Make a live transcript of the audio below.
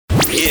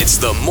It's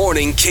the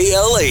Morning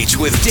KLH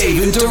with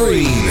Dave and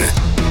Doreen.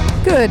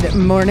 Good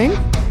morning.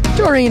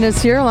 Doreen is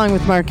here along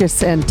with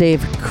Marcus, and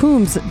Dave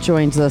Coombs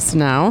joins us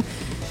now.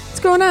 What's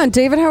going on,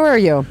 David? How are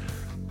you?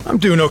 I'm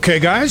doing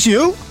okay, guys.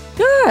 You?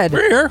 Good.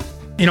 We're here.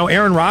 You know,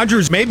 Aaron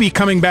Rodgers may be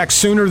coming back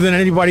sooner than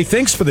anybody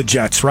thinks for the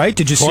Jets, right?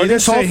 Did you see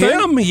this whole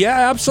thing?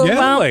 Yeah, absolutely.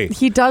 Well,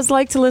 he does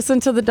like to listen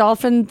to the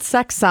dolphin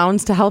sex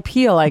sounds to help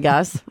heal, I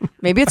guess.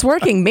 Maybe it's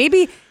working.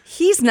 Maybe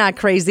he's not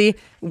crazy.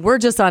 We're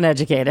just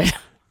uneducated.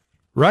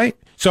 Right.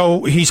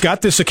 So he's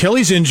got this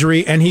Achilles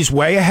injury, and he's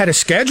way ahead of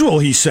schedule,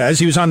 he says.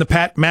 He was on the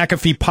Pat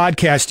McAfee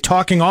podcast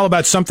talking all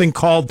about something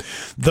called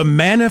the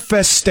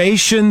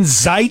Manifestation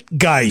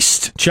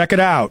Zeitgeist. Check it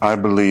out. I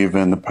believe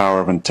in the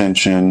power of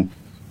intention.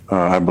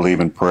 I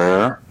believe in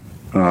prayer.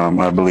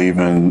 I believe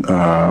in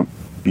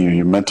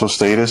your mental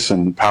status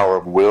and power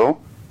of will.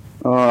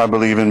 I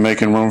believe in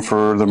making room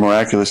for the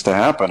miraculous to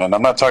happen. And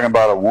I'm not talking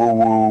about a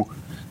woo-woo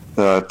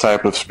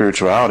type of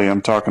spirituality.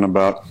 I'm talking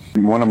about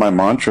one of my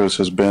mantras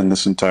has been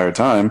this entire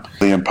time,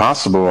 the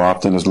impossible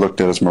often is looked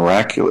at as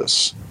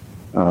miraculous.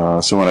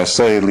 So when I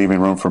say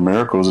leaving room for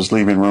miracles, it's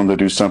leaving room to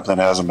do something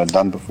that hasn't been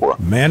done before.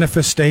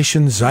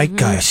 Manifestation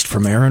Zeitgeist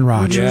from Aaron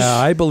Rodgers. Yeah,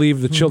 I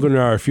believe the children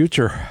are our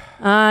future.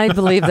 I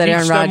believe that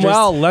Aaron Rodgers.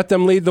 Well, let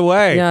them lead the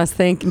way. Yes,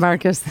 thank you,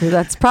 Marcus.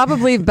 That's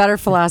probably better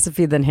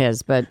philosophy than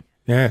his, but.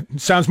 Yeah, it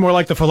sounds more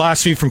like the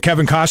philosophy from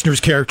Kevin Costner's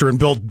character in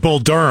Bull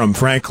Durham,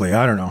 frankly.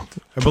 I don't know.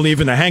 I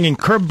believe in the hanging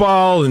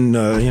curveball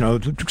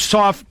and,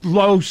 soft,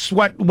 low,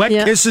 wet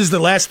kisses the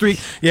last three.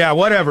 Yeah,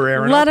 whatever,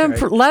 Aaron. Let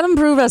him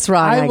prove us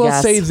wrong, I will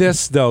guess. say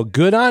this, though.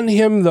 Good on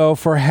him, though,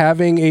 for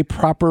having a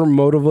proper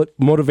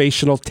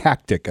motivational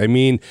tactic. I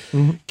mean,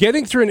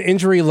 getting through an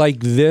injury like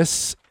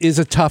this is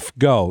a tough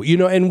go. You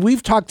know, and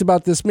we've talked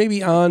about this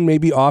maybe on,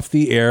 maybe off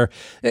the air.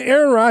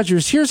 Aaron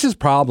Rodgers, here's his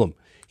problem.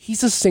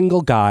 He's a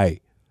single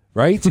guy.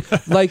 Right?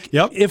 Like,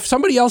 if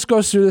somebody else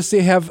goes through this,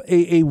 they have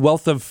a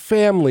wealth of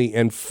family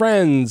and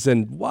friends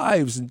and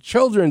wives and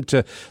children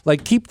to,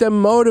 like, keep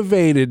them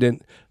motivated.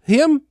 And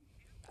him,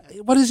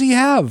 what does he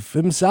have?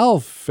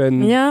 Himself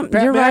and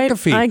Pat you're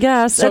McAfee. Right, I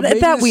guess. So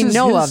that we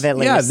know of, at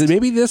least. Yeah,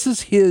 maybe this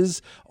is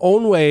his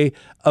own way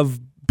of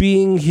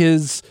being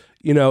his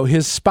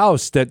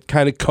spouse that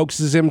kind of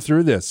coaxes him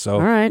through this. So,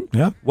 all right.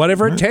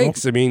 Whatever it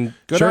takes. I mean,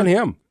 good on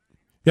him.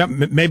 Yeah,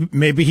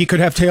 maybe he could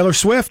have Taylor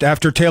Swift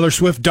after Taylor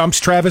Swift dumps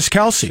Travis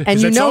Kelce.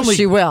 And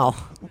she will.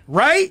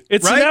 Right?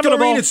 It's right, inevitable.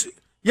 Doreen?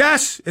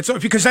 It's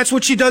because that's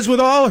what she does with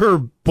all her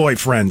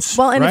boyfriends.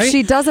 Well, and right? if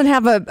she doesn't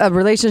have a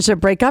relationship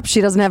breakup, she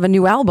doesn't have a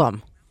new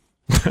album.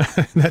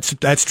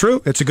 That's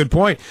true. It's a good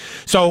point.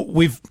 So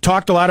we've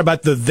talked a lot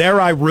about the There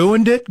I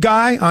Ruined It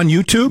guy on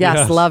YouTube.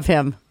 Yes, love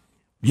him.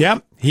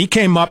 Yep. He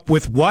came up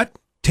with what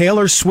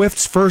Taylor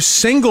Swift's first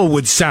single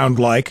would sound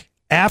like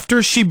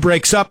after she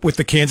breaks up with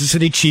the Kansas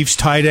City Chiefs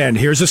tight end.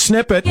 Here's a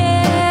snippet.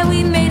 Yeah,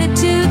 we made it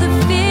to the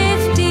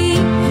 50,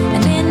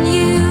 and then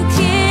you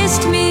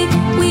kissed me.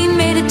 We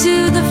made it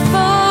to the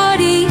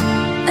 40,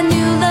 a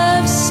new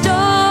love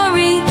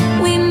story.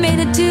 We made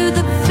it to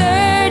the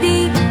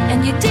 30,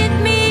 and you did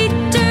me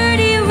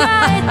dirty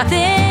right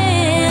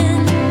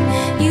then.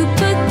 You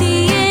put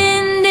the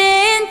end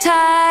in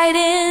tight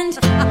end,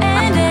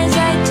 and as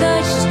I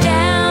touched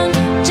down,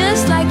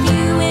 just like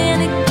you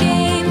in a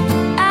game,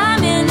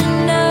 I'm in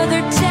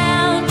another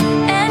town,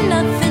 and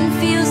nothing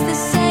feels the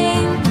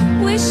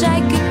same. Wish I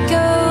could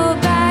go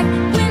back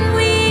when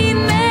we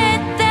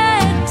met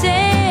that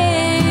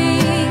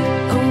day.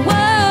 Oh,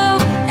 whoa,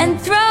 and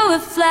throw a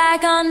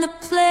flag on the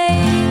play.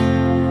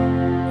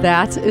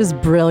 That is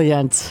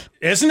brilliant.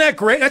 Isn't that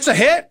great? That's a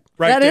hit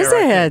right there. That is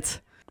a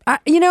hit.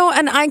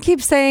 And I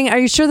keep saying, are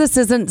you sure this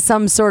isn't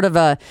some sort of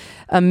a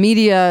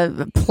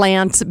media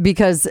plant?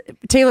 Because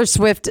Taylor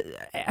Swift,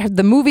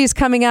 the movie's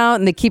coming out,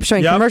 and they keep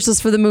showing commercials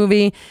for the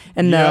movie,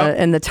 and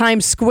the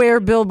Times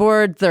Square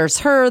billboard. There's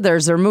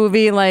her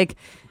movie. Like,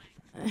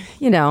 I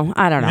don't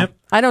know. Yep.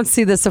 I don't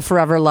see this a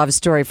forever love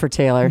story for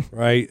Taylor.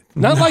 Right.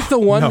 Not like the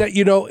one that,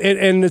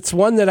 and it's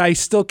one that I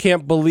still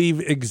can't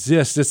believe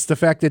exists. It's the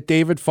fact that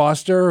David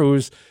Foster,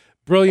 who's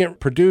brilliant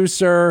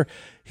producer,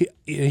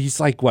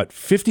 he's like,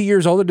 50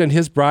 years older than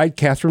his bride,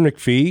 Catherine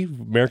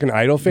McPhee, American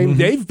Idol fame.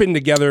 They've been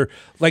together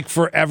like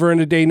forever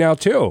and a day now,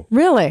 too.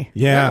 Really?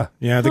 Yeah.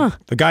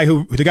 The guy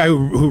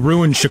who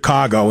ruined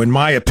Chicago, in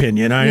my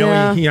opinion. I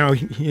know,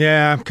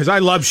 because I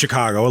love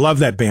Chicago. I love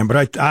that band,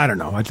 but I don't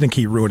know. I think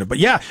he ruined it. But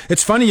yeah,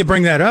 it's funny you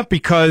bring that up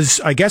because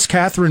I guess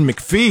Catherine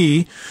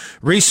McPhee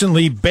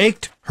recently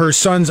baked her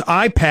son's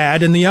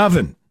iPad in the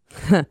oven.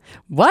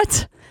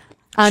 What?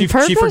 She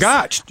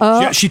forgot.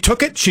 She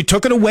took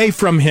it away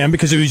from him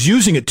because he was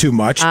using it too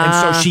much, and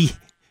so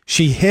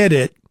she hid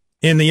it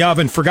in the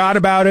oven, forgot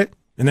about it,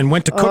 and then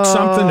went to cook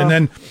something, and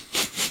then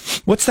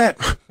what's that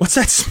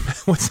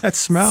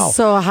smell?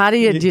 So how do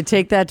you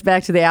take that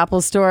back to the Apple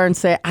store and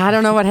say, I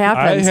don't know what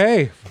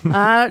happened?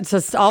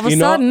 Just all of a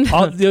sudden.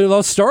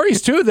 Those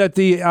stories too that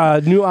the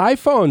new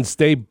iPhones,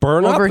 they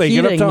burn up, they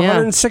get up to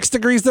 106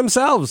 degrees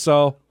themselves.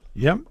 So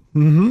Yep.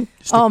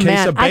 Just a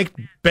case of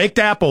baked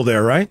apple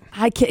there, right?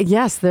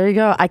 Yes, there you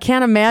go. I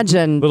can't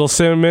imagine. Little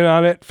cinnamon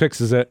on it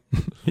fixes it.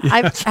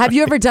 Have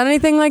you ever done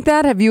anything like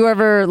that? Have you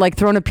ever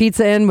thrown a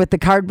pizza in with the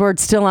cardboard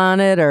still on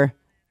it, or?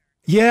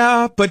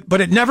 Yeah, but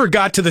it never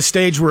got to the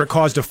stage where it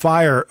caused a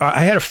fire.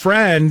 I had a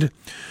friend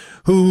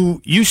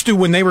who used to,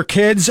 when they were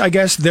kids, I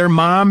guess their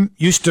mom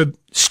used to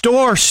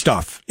store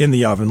stuff in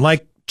the oven,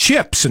 like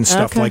chips and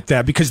stuff like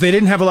that, because they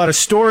didn't have a lot of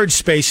storage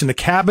space in the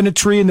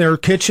cabinetry in their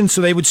kitchen,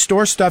 so they would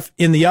store stuff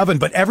in the oven,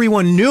 but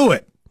everyone knew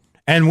it.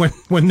 And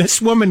when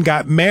this woman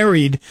got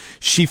married,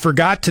 she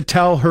forgot to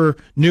tell her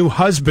new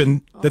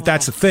husband that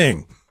that's a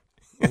thing.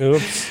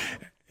 Oops.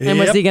 And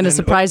was he going to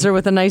surprise her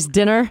with a nice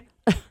dinner?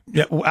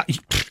 Yeah,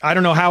 I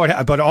don't know how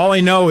it, but all I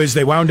know is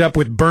they wound up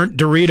with burnt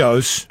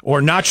Doritos, or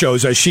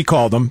nachos as she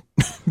called them,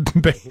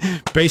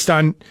 based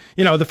on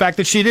the fact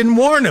that she didn't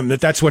warn him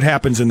that that's what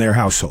happens in their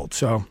household.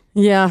 So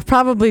yeah,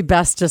 probably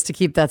best just to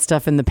keep that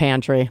stuff in the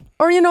pantry,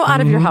 or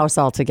out of your house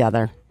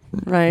altogether.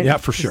 Right. Yeah,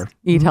 for sure.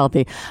 Eat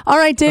healthy. All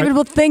right, David.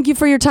 Well, thank you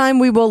for your time.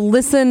 We will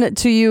listen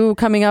to you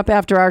coming up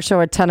after our show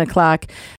at 10 o'clock.